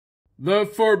The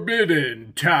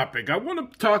forbidden topic. I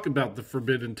want to talk about the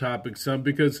forbidden topic some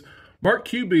because Mark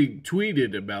Cuban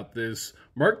tweeted about this.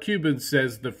 Mark Cuban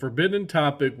says the forbidden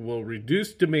topic will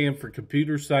reduce demand for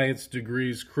computer science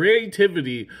degrees.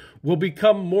 Creativity will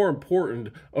become more important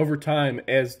over time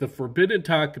as the forbidden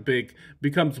topic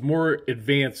becomes more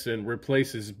advanced and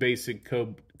replaces basic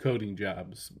coding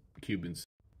jobs, Cuban said.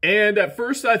 And at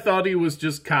first I thought he was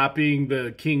just copying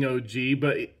the King OG,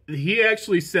 but he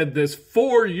actually said this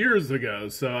 4 years ago,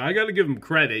 so I got to give him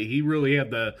credit. He really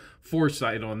had the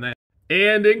foresight on that.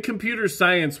 And in computer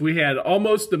science, we had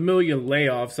almost 1 million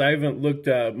layoffs. I haven't looked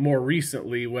more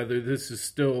recently whether this is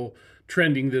still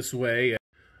trending this way.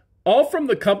 All from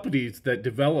the companies that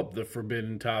developed the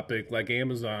forbidden topic, like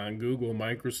Amazon, Google,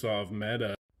 Microsoft,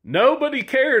 Meta. Nobody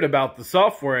cared about the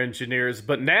software engineers,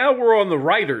 but now we're on the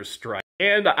writer's strike.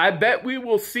 And I bet we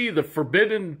will see the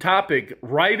forbidden topic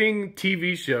writing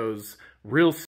TV shows real soon.